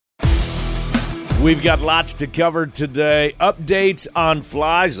We've got lots to cover today. Updates on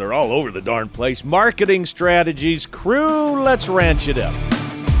flies. They're all over the darn place. Marketing strategies. Crew, let's ranch it up.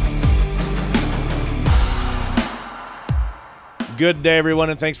 Good day, everyone,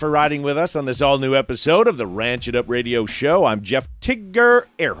 and thanks for riding with us on this all-new episode of the Ranch It Up Radio Show. I'm Jeff Tigger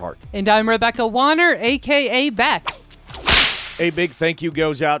Earhart. And I'm Rebecca Warner, a.k.a. Beck. A big thank you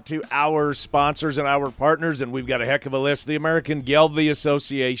goes out to our sponsors and our partners, and we've got a heck of a list. The American Gelbvieh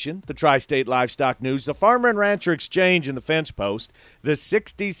Association, the Tri-State Livestock News, the Farmer and Rancher Exchange, and the Fence Post, the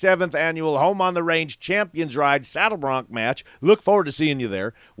 67th Annual Home on the Range Champions Ride Saddle Bronc Match. Look forward to seeing you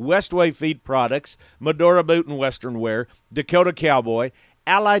there. Westway Feed Products, Medora Boot and Western Wear, Dakota Cowboy,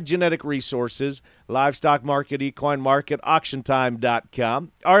 Allied Genetic Resources, Livestock Market, Equine Market,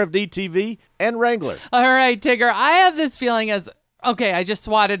 AuctionTime.com, RFD TV, and Wrangler. All right, Tigger, I have this feeling I just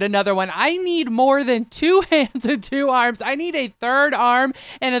swatted another one. I need more than two hands and two arms. I need a third arm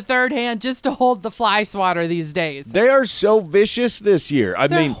and a third hand just to hold the fly swatter these days. They are so vicious this year.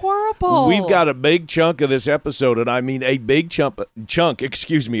 They're horrible. We've got a big chunk of this episode, and I mean a big chunk, a chump.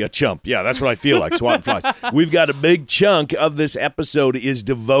 Yeah, that's what I feel like, swatting flies. We've got a big chunk of this episode is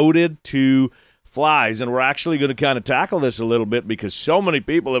devoted to flies, and we're actually going to kind of tackle this a little bit because so many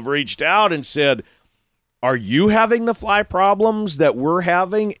people have reached out and said, are you having the fly problems that we're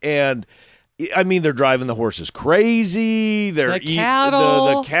having? And I mean, they're driving the horses crazy. They're eating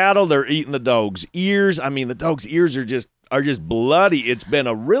the cattle. They're eating the dogs' ears. I mean, the dogs' ears are just bloody. It's been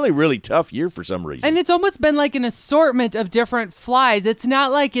a really, really tough year for some reason. And it's almost been like an assortment of different flies. It's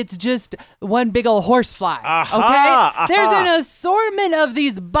not like it's just one big old horse fly. There's an assortment of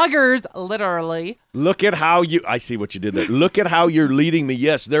these buggers, literally. Look at how I see what you did there. Look at how you're leading me.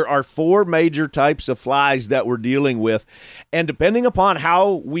 Yes, there are 4 major types of flies that we're dealing with. And depending upon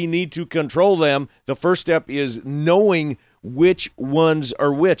how we need to control them, the first step is knowing which ones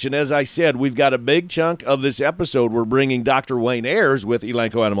are which. And as I said, we've got a big chunk of this episode. We're bringing Dr. Wayne Ayers with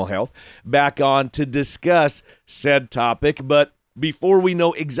Elanco Animal Health back on to discuss said topic. But before we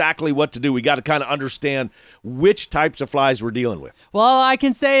know exactly what to do, we got to kind of understand which types of flies we're dealing with. Well, all I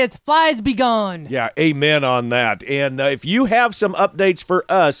can say is flies be gone. Yeah, amen on that. And if you have some updates for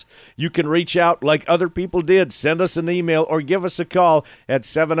us, you can reach out like other people did. Send us an email or give us a call at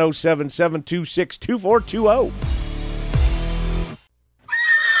 707-726-2420.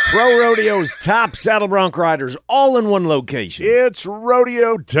 Pro Rodeo's top saddle bronc riders all in one location. It's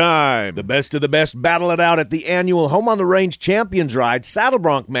rodeo time. The best of the best battle it out at the annual Home on the Range Champions Ride Saddle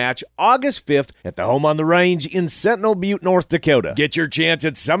Bronc Match August 5th at the Home on the Range in Sentinel Butte, North Dakota. Get your chance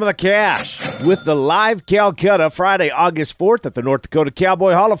at some of the cash with the live Calcutta Friday, August 4th at the North Dakota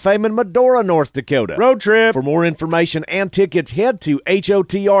Cowboy Hall of Fame in Medora, North Dakota. Road trip. For more information and tickets, head to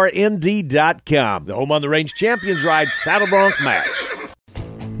HOTRND.com. The Home on the Range Champions Ride Saddle Bronc Match.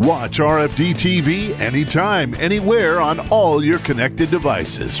 Watch RFD TV anytime, anywhere on all your connected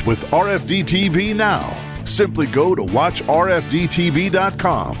devices with RFD TV Now. Simply go to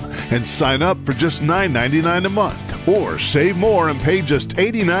watchrfdtv.com and sign up for just $9.99 a month, or save more and pay just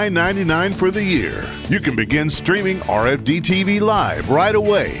 $89.99 for the year. You can begin streaming RFD TV live right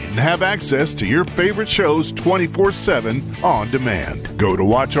away and have access to your favorite shows 24/7 on demand. Go to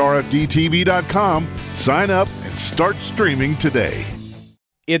watchrfdtv.com, sign up, and start streaming today.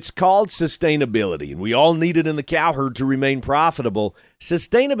 It's called sustainability, and we all need it in the cow herd to remain profitable.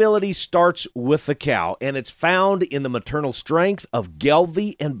 Sustainability starts with the cow, and it's found in the maternal strength of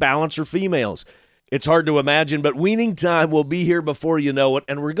Gelbvieh and Balancer females. It's hard to imagine, but weaning time will be here before you know it,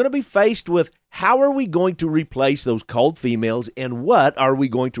 and we're going to be faced with how are we going to replace those culled females, and what are we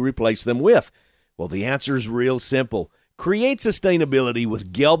going to replace them with? Well, the answer is real simple. Create sustainability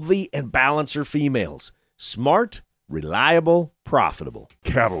with Gelbvieh and Balancer females. Smart, reliable, profitable.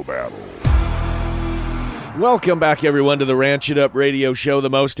 Cattle Battle. Welcome back, everyone, to the Ranch It Up Radio Show, the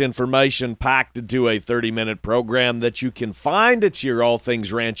most information packed into a 30-minute program that you can find. It's your All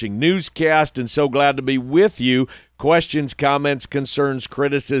Things Ranching newscast, and so glad to be with you. Questions, comments, concerns,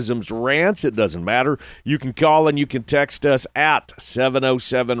 criticisms, rants, it doesn't matter. You can call and you can text us at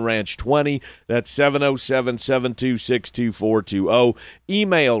 707-RANCH20. That's 707-726-2420.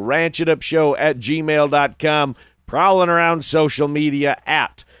 Email ranchitupshow@gmail.com. Prowling around social media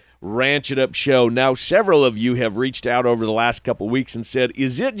at Ranch It Up Show. Now, several of you have reached out over the last couple weeks and said,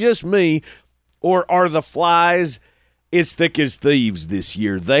 is it just me, or are the flies as thick as thieves this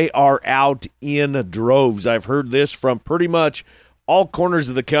year? They are out in droves. I've heard this from pretty much all corners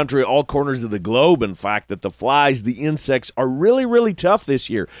of the country, all corners of the globe, in fact, that the flies, the insects, are really, really tough this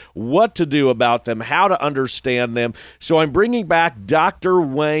year. What to do about them, how to understand them. So I'm bringing back Dr.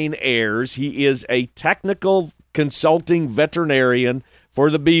 Wayne Ayers. He is a technical consulting veterinarian for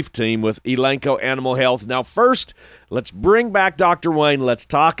the beef team with Elanco Animal Health. Now, first, let's bring back Dr. Wayne. Let's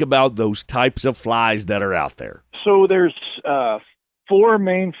talk about those types of flies that are out there. So there's 4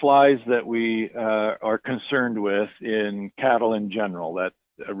 main flies that we are concerned with in cattle in general, that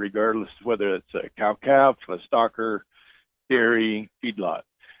regardless of whether it's a cow-calf, a stalker, dairy, feedlot.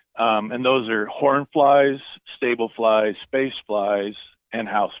 And those are horn flies, stable flies, space flies, and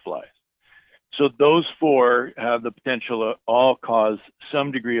house flies. So those 4 have the potential to all cause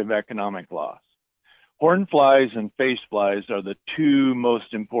some degree of economic loss. Horn flies and face flies are the 2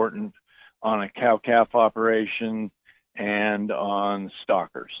 most important on a cow-calf operation and on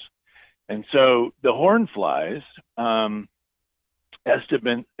stalkers. And so the horn flies,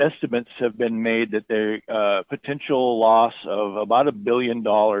 estimates have been made that they potential loss of about $1 billion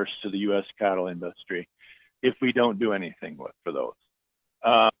to the U.S. cattle industry if we don't do anything for those.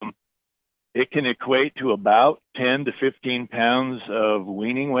 It can equate to about 10 to 15 pounds of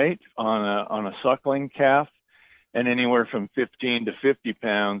weaning weight on a suckling calf, and anywhere from 15 to 50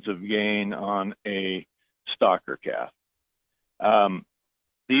 pounds of gain on a stalker calf.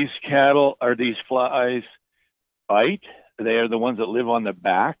 These flies bite. They are the ones that live on the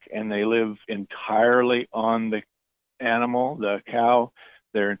back, and they live entirely on the animal, the cow,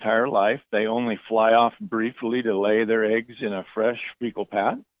 their entire life. They only fly off briefly to lay their eggs in a fresh fecal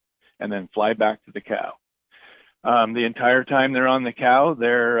pad and then fly back to the cow. The entire time they're on the cow,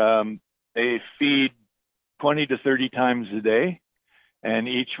 they feed 20 to 30 times a day, and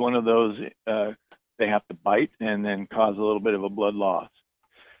each one of those they have to bite and then cause a little bit of a blood loss.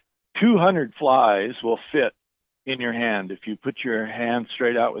 200 flies will fit in your hand. If you put your hand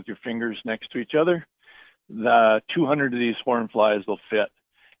straight out with your fingers next to each other, the 200 of these horn flies will fit.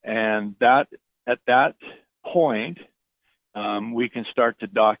 And at that point, we can start to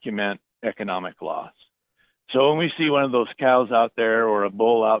document economic loss. So when we see one of those cows out there or a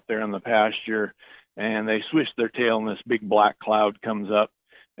bull out there in the pasture, and they swish their tail and this big black cloud comes up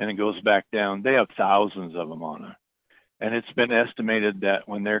and it goes back down, they have thousands of them on it. And it's been estimated that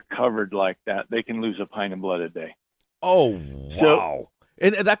when they're covered like that, they can lose a pint of blood a day. Oh, wow.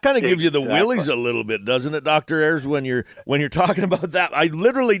 And that kind of gives you the willies a little bit, doesn't it, Dr. Ayers, when you're talking about that? I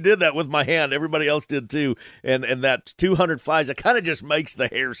literally did that with my hand. Everybody else did too. And that 200 flies, it kind of just makes the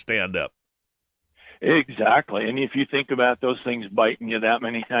hair stand up. Exactly. And if you think about those things biting you that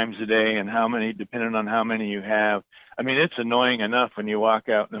many times a day and how many, depending on how many you have, I mean, it's annoying enough when you walk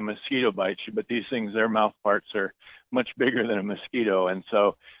out and a mosquito bites you, but these things, their mouth parts are much bigger than a mosquito. And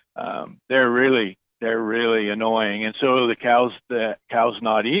so they're really annoying. And so the cow's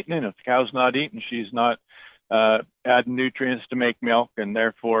not eating, and if the cow's not eating, she's not adding nutrients to make milk, and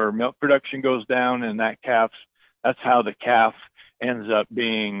therefore milk production goes down, and that's how the calf ends up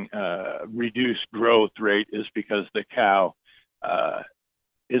being reduced growth rate, is because the cow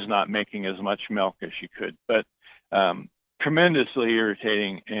is not making as much milk as she could. But tremendously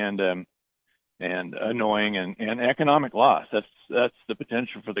irritating and annoying and economic loss. That's the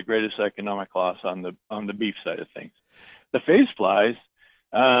potential for the greatest economic loss on the beef side of things. The phase flies,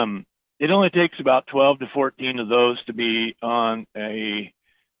 it only takes about 12 to 14 of those to be on a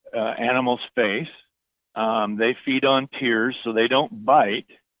animal's face. They feed on tears, so they don't bite,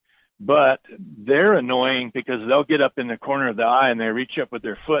 but they're annoying because they'll get up in the corner of the eye and they reach up with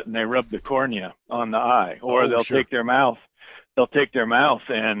their foot and they rub the cornea on the eye, or they'll take their mouth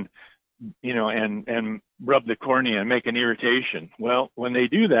and rub the cornea and make an irritation. Well, when they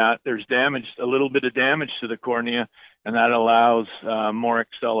do that, there's a little bit of damage to the cornea, and that allows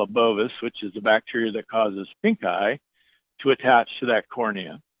Moraxella bovis, which is a bacteria that causes pink eye, to attach to that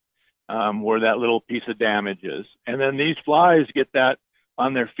cornea, where that little piece of damage is. And then these flies get that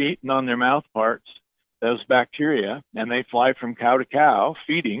on their feet and on their mouth parts, those bacteria, and they fly from cow to cow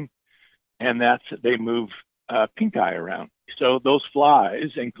feeding, and they move pink eye around. So those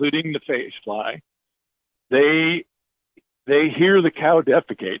flies, including the phase fly, they hear the cow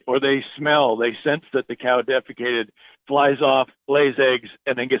defecate, or they sense that the cow defecated, flies off, lays eggs,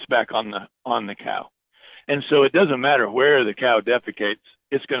 and then gets back on the cow. And so it doesn't matter where the cow defecates,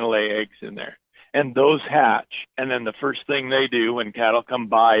 it's going to lay eggs in there. And those hatch, and then the first thing they do when cattle come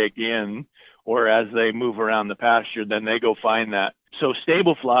by again, or as they move around the pasture, then they go find that. So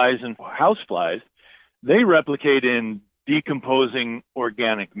stable flies and house flies, they replicate in decomposing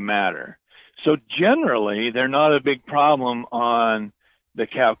organic matter. So generally, they're not a big problem on the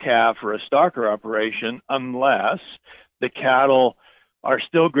cow-calf or a stalker operation unless the cattle are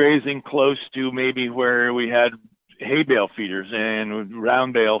still grazing close to maybe where we had hay bale feeders and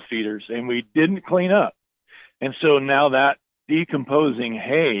round bale feeders, and we didn't clean up. And so now that decomposing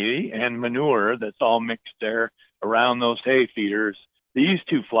hay and manure that's all mixed there around those hay feeders These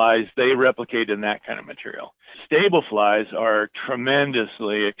two flies, they replicate in that kind of material. Stable flies are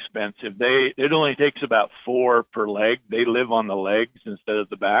tremendously expensive. It only takes about 4 per leg. They live on the legs instead of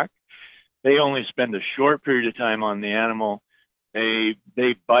the back. They only spend a short period of time on the animal. They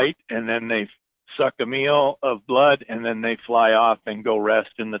bite, and then they suck a meal of blood, and then they fly off and go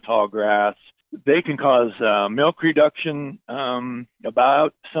rest in the tall grass. They can cause milk reduction. Some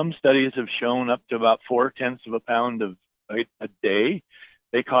studies have shown up to about 0.4 of a pound of a day.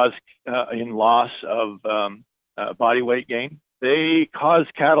 They cause in loss of body weight gain. They cause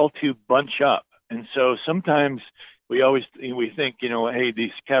cattle to bunch up, and so sometimes we think, hey,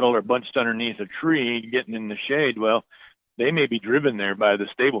 these cattle are bunched underneath a tree, getting in the shade. Well, they may be driven there by the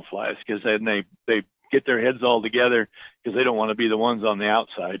stable flies, because then they get their heads all together because they don't want to be the ones on the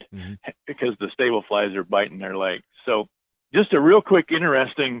outside, because the stable flies are biting their legs. So just a real quick,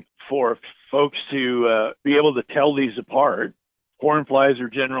 interesting for folks to be able to tell these apart. Horn flies are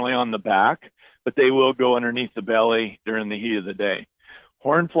generally on the back, but they will go underneath the belly during the heat of the day.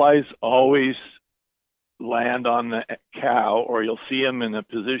 Horn flies always land on the cow, or you'll see them in a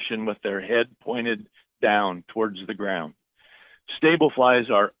position with their head pointed down towards the ground. Stable flies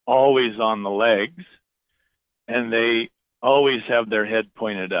are always on the legs, and they always have their head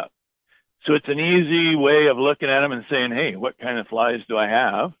pointed up. So it's an easy way of looking at them and saying, hey, what kind of flies do I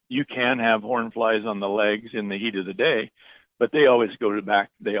have? You can have horn flies on the legs in the heat of the day, but they always go to back.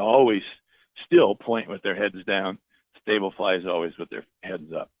 They always still point with their heads down. Stable flies always with their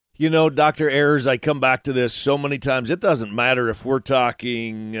heads up. Dr. Ayers, I come back to this so many times. It doesn't matter if we're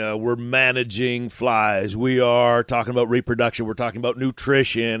talking, we're managing flies. We are talking about reproduction. We're talking about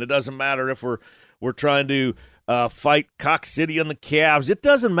nutrition. It doesn't matter if we're trying to fight coccidia on the calves. It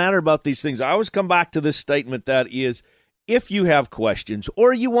doesn't matter about these things. I always come back to this statement that is, if you have questions,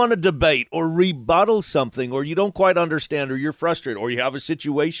 or you want to debate or rebuttal something, or you don't quite understand, or you're frustrated, or you have a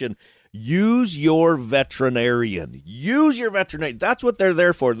situation, use your veterinarian. Use your veterinarian. That's what they're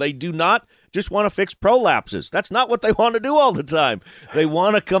there for. They do not just want to fix prolapses. That's not what they want to do all the time. They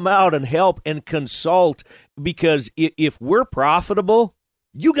want to come out and help and consult, because if we're profitable,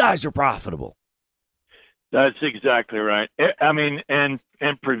 you guys are profitable. That's exactly right. I mean, and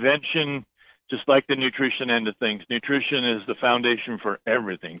prevention, just like the nutrition end of things. Nutrition is the foundation for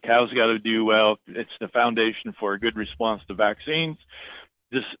everything. Cows got to do well. It's the foundation for a good response to vaccines.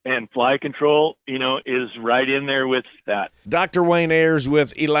 And fly control, is right in there with that. Dr. Wayne Ayers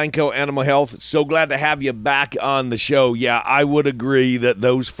with Elanco Animal Health. So glad to have you back on the show. Yeah, I would agree that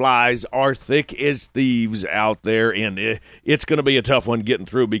those flies are thick as thieves out there, and it's going to be a tough one getting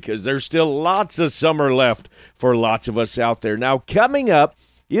through, because there's still lots of summer left for lots of us out there. Now, coming up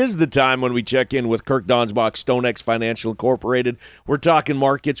is the time when we check in with Kirk Donsbach, StoneX Financial Incorporated. We're talking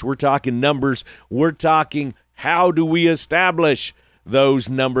markets. We're talking numbers. We're talking how do we establish those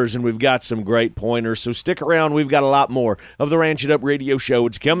numbers, and we've got some great pointers. So stick around. We've got a lot more of the Ranch It Up radio show.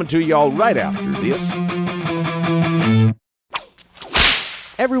 It's coming to y'all right after this.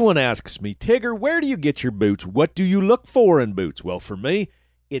 Everyone asks me, Tigger, where do you get your boots? What do you look for in boots? Well, for me,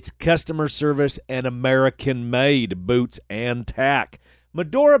 it's customer service and American-made boots and tack.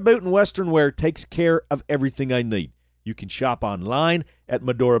 Medora Boot and Western Wear takes care of everything I need. You can shop online at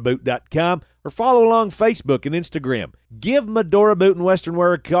medoraboot.com or follow along Facebook and Instagram. Give Medora Boot and Western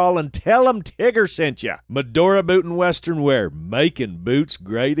Wear a call and tell them Tigger sent you. Medora Boot and Western Wear, making boots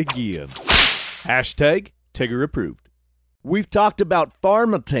great again. Hashtag Tigger approved. We've talked about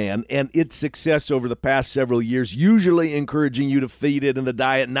Pharmatan and its success over the past several years, usually encouraging you to feed it in the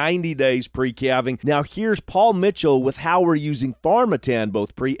diet 90 days pre-calving. Now here's Paul Mitchell with how we're using Pharmatan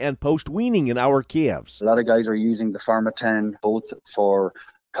both pre- and post-weaning in our calves. A lot of guys are using the Pharmatan both for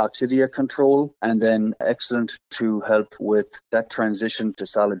coccidia control, and then excellent to help with that transition to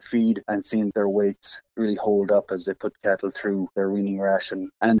solid feed and seeing their weights really hold up as they put cattle through their weaning ration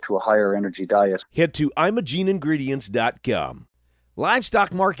and to a higher energy diet. Head to ImageneIngredients.com.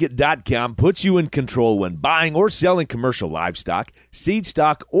 LivestockMarket.com puts you in control when buying or selling commercial livestock, seed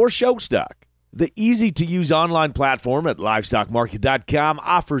stock, or show stock. The easy-to-use online platform at LivestockMarket.com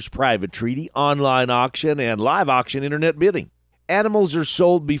offers private treaty, online auction, and live auction internet bidding. Animals are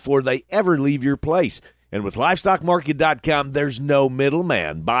sold before they ever leave your place. And with LivestockMarket.com, there's no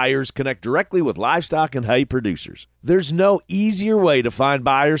middleman. Buyers connect directly with livestock and hay producers. There's no easier way to find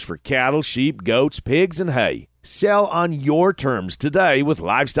buyers for cattle, sheep, goats, pigs, and hay. Sell on your terms today with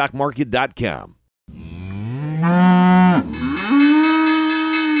LivestockMarket.com.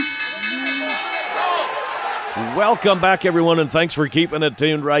 Welcome back, everyone, and thanks for keeping it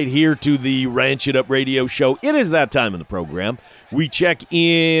tuned right here to the Ranch It Up radio show. It is that time in the program. We check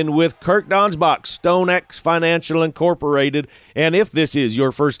in with Kirk Donsbach, StoneX Financial Incorporated. And if this is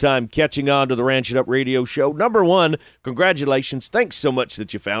your first time catching on to the Ranch It Up radio show, number one, congratulations. Thanks so much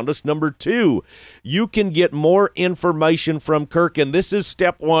that you found us. Number two, you can get more information from Kirk, and this is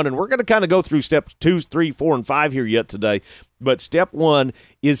step one. And we're going to kind of go through steps 2, 3, 4, and 5 here yet today. But step one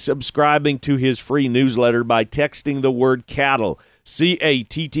is subscribing to his free newsletter by texting the word cattle,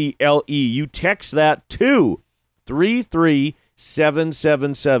 CATTLE. You text that to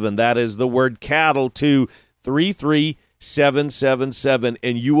 33777. That is the word cattle to 33777,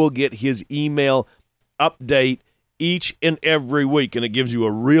 and you will get his email update each and every week, and it gives you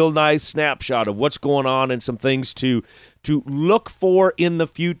a real nice snapshot of what's going on and some things to look for in the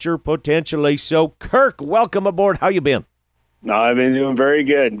future potentially. So, Kirk, welcome aboard. How you been? No, I've been doing very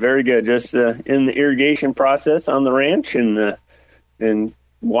good, very good. Just in the irrigation process on the ranch and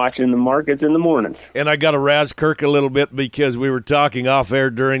watching the markets in the mornings. And I got to razz Kirk a little bit because we were talking off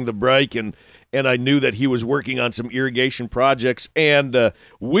air during the break, and I knew that he was working on some irrigation projects. And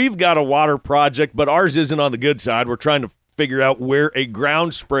we've got a water project, but ours isn't on the good side. We're trying to figure out where a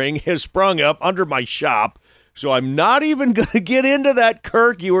ground spring has sprung up under my shop. So I'm not even going to get into that,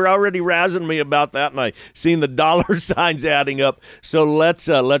 Kirk. You were already razzing me about that, and I seen the dollar signs adding up. So let's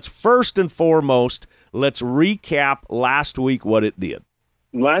first and foremost, let's recap last week what it did.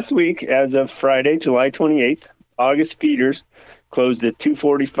 Last week, as of Friday, July 28th, August feeders closed at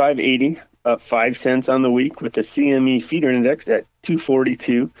 245.80, up 5 cents on the week, with the CME feeder index at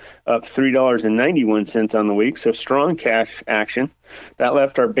 242, up $3.91 on the week. So strong cash action. That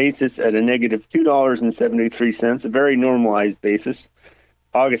left our basis at a negative $2.73, a very normalized basis.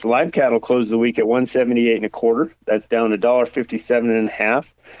 August live cattle closed the week at 178.25. That's down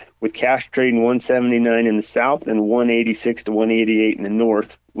 $1.57.5, with cash trading 179 in the south and 186 to 188 in the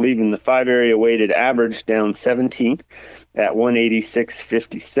north, leaving the 5 area weighted average down 17 at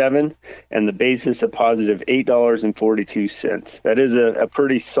 186.57, and the basis a positive $8.42. That is a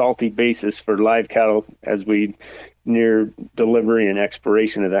pretty salty basis for live cattle as we near delivery and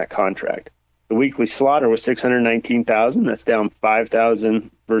expiration of that contract. The weekly slaughter was 619,000. That's down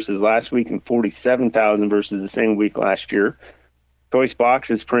 5,000 versus last week and 47,000 versus the same week last year. Choice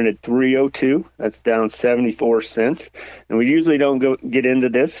boxes printed 302. That's down 74 cents. And we usually don't get into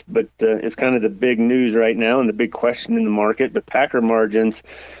this, but it's kind of the big news right now and the big question in the market. But packer margins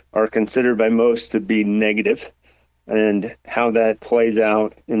are considered by most to be negative, and how that plays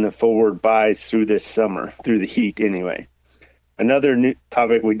out in the forward buys through this summer, through the heat anyway. Another new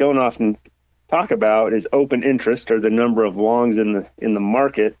topic we don't often talk about is open interest, or the number of longs in the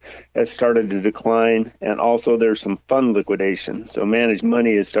market has started to decline, and also there's some fund liquidation. So managed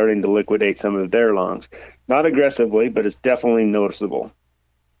money is starting to liquidate some of their longs. Not aggressively, but it's definitely noticeable.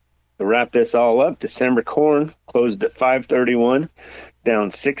 To wrap this all up, December corn closed at $5.31, down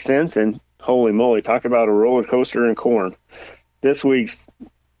 6 cents, and holy moly, talk about a roller coaster in corn. This week's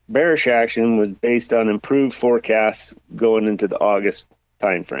bearish action was based on improved forecasts going into the August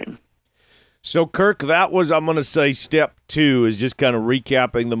timeframe. So, Kirk, that was, I'm going to say, step 2 is just kind of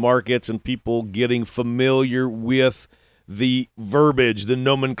recapping the markets and people getting familiar with the verbiage, the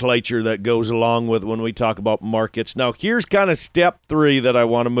nomenclature that goes along with when we talk about markets. Now, here's kind of step 3 that I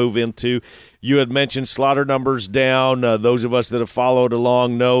want to move into. You had mentioned slaughter numbers down. Those of us that have followed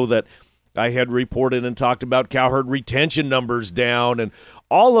along know that I had reported and talked about cow herd retention numbers down, and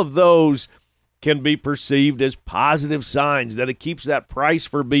all of those can be perceived as positive signs that it keeps that price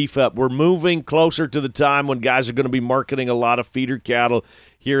for beef up. We're moving closer to the time when guys are going to be marketing a lot of feeder cattle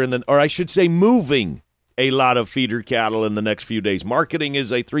here or I should say moving a lot of feeder cattle in the next few days. Marketing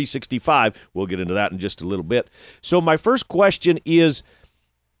is a 365. We'll get into that in just a little bit. So my first question is,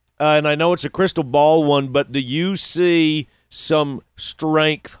 and I know it's a crystal ball one, but do you see some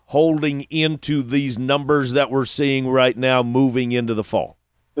strength holding into these numbers that we're seeing right now moving into the fall?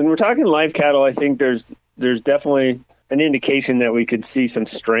 When we're talking live cattle, I think there's definitely an indication that we could see some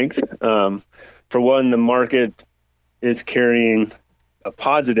strength. For one, the market is carrying a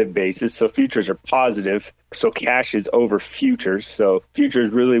positive basis, so futures are positive. So cash is over futures. So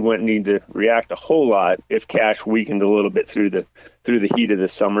futures really wouldn't need to react a whole lot if cash weakened a little bit through the heat of the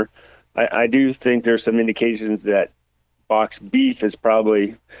summer. I do think there's some indications that box beef has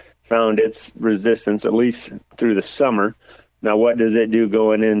probably found its resistance, at least through the summer. Now, what does it do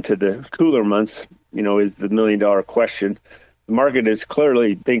going into the cooler months, is the million-dollar question. The market is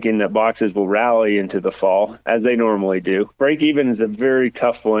clearly thinking that boxes will rally into the fall, as they normally do. Break-even is a very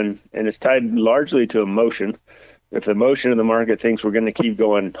tough one, and it's tied largely to emotion. If the emotion of the market thinks we're going to keep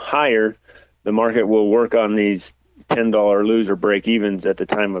going higher, the market will work on these $10 loser break evens at the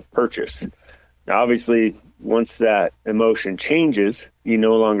time of purchase. Now, obviously, once that emotion changes, you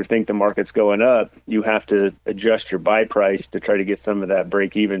no longer think the market's going up. You have to adjust your buy price to try to get some of that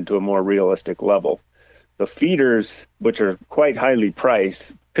break even to a more realistic level. The feeders, which are quite highly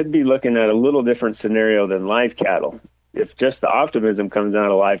priced, could be looking at a little different scenario than live cattle. If just the optimism comes out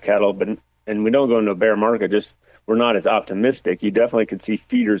of live cattle, and we don't go into a bear market, just we're not as optimistic, you definitely could see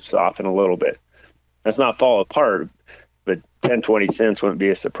feeders soften a little bit. That's not fall apart, but 10, 20 cents wouldn't be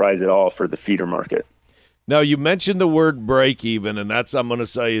a surprise at all for the feeder market. Now, you mentioned the word break even, and that's, I'm going to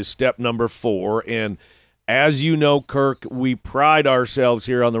say, is step number 4. And as you know, Kirk, we pride ourselves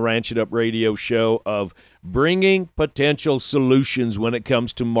here on the Ranch It Up radio show of bringing potential solutions when it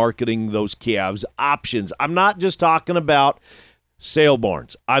comes to marketing those calves, options. I'm not just talking about sale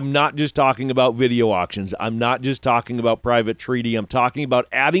barns. I'm not just talking about video auctions. I'm not just talking about private treaty. I'm talking about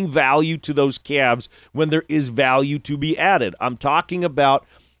adding value to those calves when there is value to be added. I'm talking about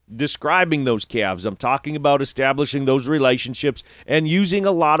describing those calves. I'm talking about establishing those relationships and using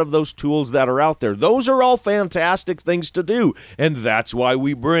a lot of those tools that are out there. Those are all fantastic things to do, and that's why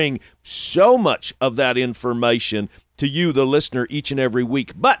we bring so much of that information to you, the listener, each and every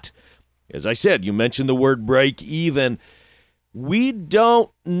week. But, as I said, you mentioned the word break even. We don't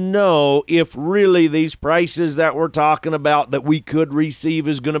know if really these prices that we're talking about that we could receive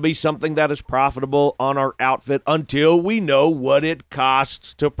is going to be something that is profitable on our outfit until we know what it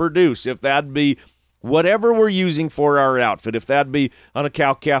costs to produce. If that'd be whatever we're using for our outfit, if that'd be on a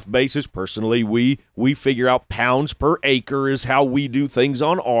cow-calf basis, personally, we figure out pounds per acre is how we do things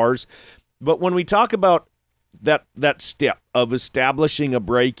on ours. But when we talk about that step of establishing a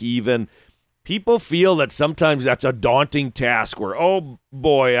break-even, people feel that sometimes that's a daunting task where, oh,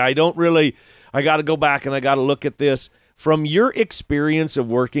 boy, I got to go back and I got to look at this. From your experience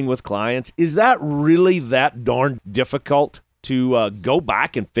of working with clients, is that really that darn difficult to go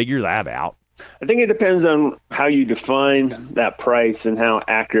back and figure that out? I think it depends on how you define that price and how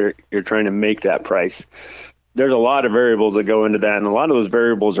accurate you're trying to make that price. There's a lot of variables that go into that, and a lot of those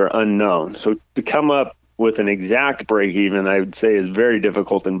variables are unknown. So to come up with an exact break even, I would say, is very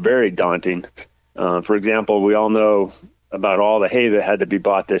difficult and very daunting. For example, we all know about all the hay that had to be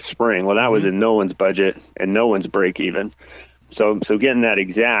bought this spring. Well, that was in no one's budget and no one's break even. So getting that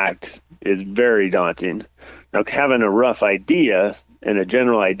exact is very daunting. Now, having a rough idea and a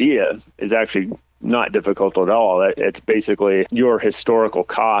general idea is actually not difficult at all. It's basically your historical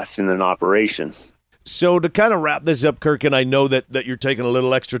costs in an operation. So to kind of wrap this up, Kirk, and I know that you're taking a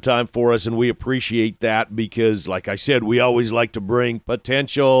little extra time for us, and we appreciate that because, like I said, we always like to bring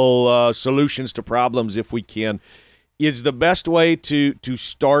potential solutions to problems if we can. Is the best way to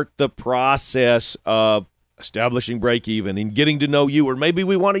start the process of establishing break-even and getting to know you, or maybe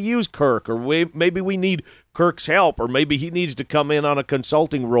we want to use Kirk, or maybe we need Kirk's help, or maybe he needs to come in on a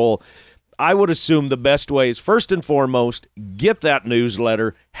consulting role. I would assume the best way is, first and foremost, get that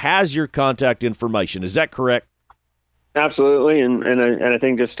newsletter, has your contact information. Is that correct? Absolutely, and I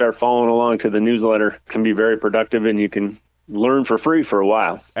think just start following along to the newsletter can be very productive, and you can learn for free for a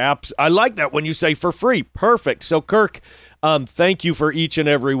while. I like that when you say for free. Perfect. So, Kirk, thank you for each and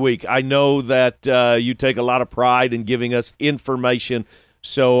every week. I know that you take a lot of pride in giving us information,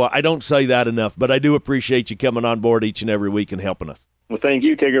 so I don't say that enough, but I do appreciate you coming on board each and every week and helping us. Well, thank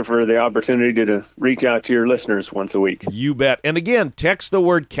you, Tigger, for the opportunity to reach out to your listeners once a week. You bet. And again, text the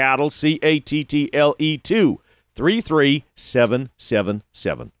word cattle, CATTLE, to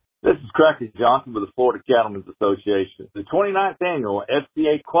 33777. This is Cracker Johnson with the Florida Cattlemen's Association. The 29th annual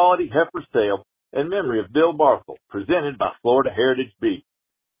FCA Quality Heifer Sale in memory of Bill Barthel, presented by Florida Heritage Beef.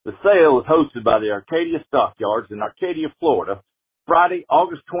 The sale is hosted by the Arcadia Stockyards in Arcadia, Florida, Friday,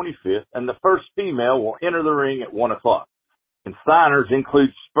 August 25th, and the first female will enter the ring at 1 o'clock. Consigners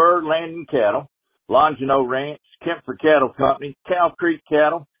include Spur Landing Cattle, Longino Ranch, Kempfer Cattle Company, Cow Creek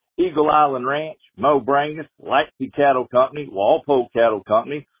Cattle, Eagle Island Ranch, Mo Brangus, Laxey Cattle Company, Walpole Cattle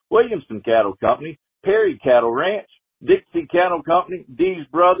Company, Williamson Cattle Company, Perry Cattle Ranch, Dixie Cattle Company, Dees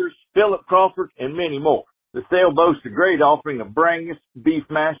Brothers, Philip Crawford, and many more. The sale boasts a great offering of Brangus,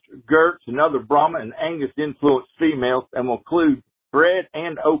 Beefmaster, Gertz, and other Brahma and Angus influenced females, and will include bred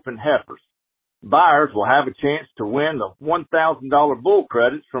and open heifers. Buyers will have a chance to win the $1,000 bull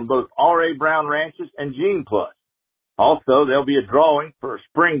credits from both R.A. Brown Ranches and Gene Plus. Also, there'll be a drawing for a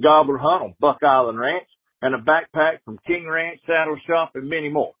spring gobbler hunt on Buck Island Ranch and a backpack from King Ranch Saddle Shop and many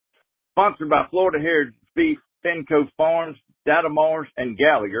more. Sponsored by Florida Heritage Beef, Fenco Farms, Datamars, and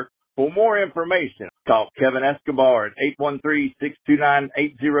Gallagher. For more information, call Kevin Escobar at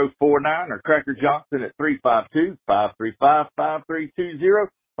 813-629-8049 or Cracker Johnson at 352-535-5320.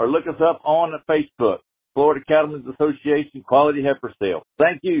 Or look us up on Facebook. Florida Cattlemen's Association Quality Heifer Sale.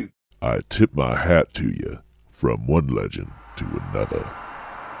 Thank you. I tip my hat to you, from one legend to another.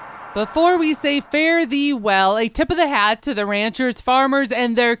 Before we say fare thee well, a tip of the hat to the ranchers, farmers,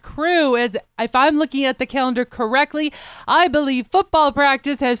 and their crew. As if I'm looking at the calendar correctly, I believe football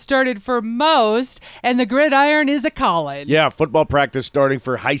practice has started for most, and the gridiron is a-callin'. Yeah, football practice starting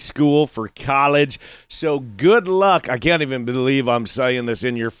for high school, for college. So good luck. I can't even believe I'm saying this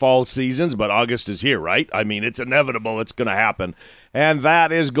in your fall seasons, but August is here, right? I mean, it's inevitable. It's going to happen. And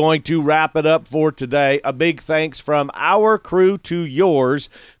that is going to wrap it up for today. A big thanks from our crew to yours.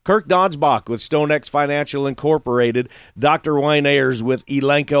 Kirk Donsbach with StoneX Financial Incorporated, Dr. Wayne Ayers with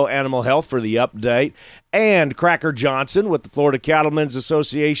Elanco Animal Health for the update, and Cracker Johnson with the Florida Cattlemen's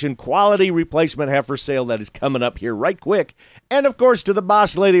Association Quality Replacement Heifer Sale that is coming up here right quick. And, of course, to the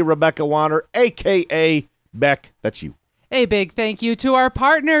boss lady, Rebecca Warner, a.k.a. Beck. That's you. A big thank you to our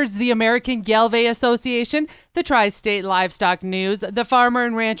partners, the American Gelbvieh Association, the Tri-State Livestock News, the Farmer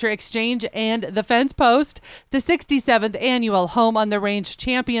and Rancher Exchange, and the Fence Post, the 67th Annual Home on the Range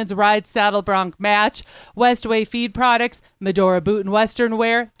Champions Ride Saddle Bronc Match, Westway Feed Products, Medora Boot and Western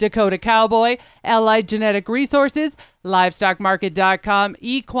Wear, Dakota Cowboy, Allied Genetic Resources, LivestockMarket.com,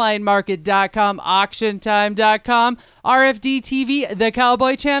 EquineMarket.com, AuctionTime.com, RFD TV, The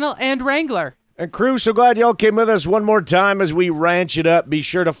Cowboy Channel, and Wrangler. And crew, so glad y'all came with us one more time as we ranch it up. Be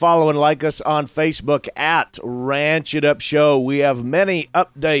sure to follow and like us on Facebook at Ranch It Up Show. We have many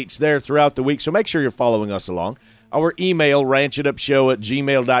updates there throughout the week, so make sure you're following us along. Our email,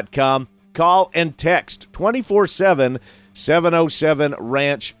 ranchitupshow@gmail.com. Call and text 24/7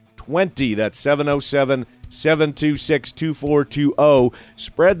 707-RANCH-20. That's 707-726-2420.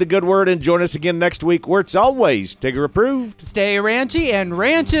 Spread the good word and join us again next week where it's always Tigger approved. Stay ranchy and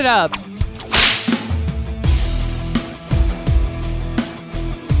ranch it up.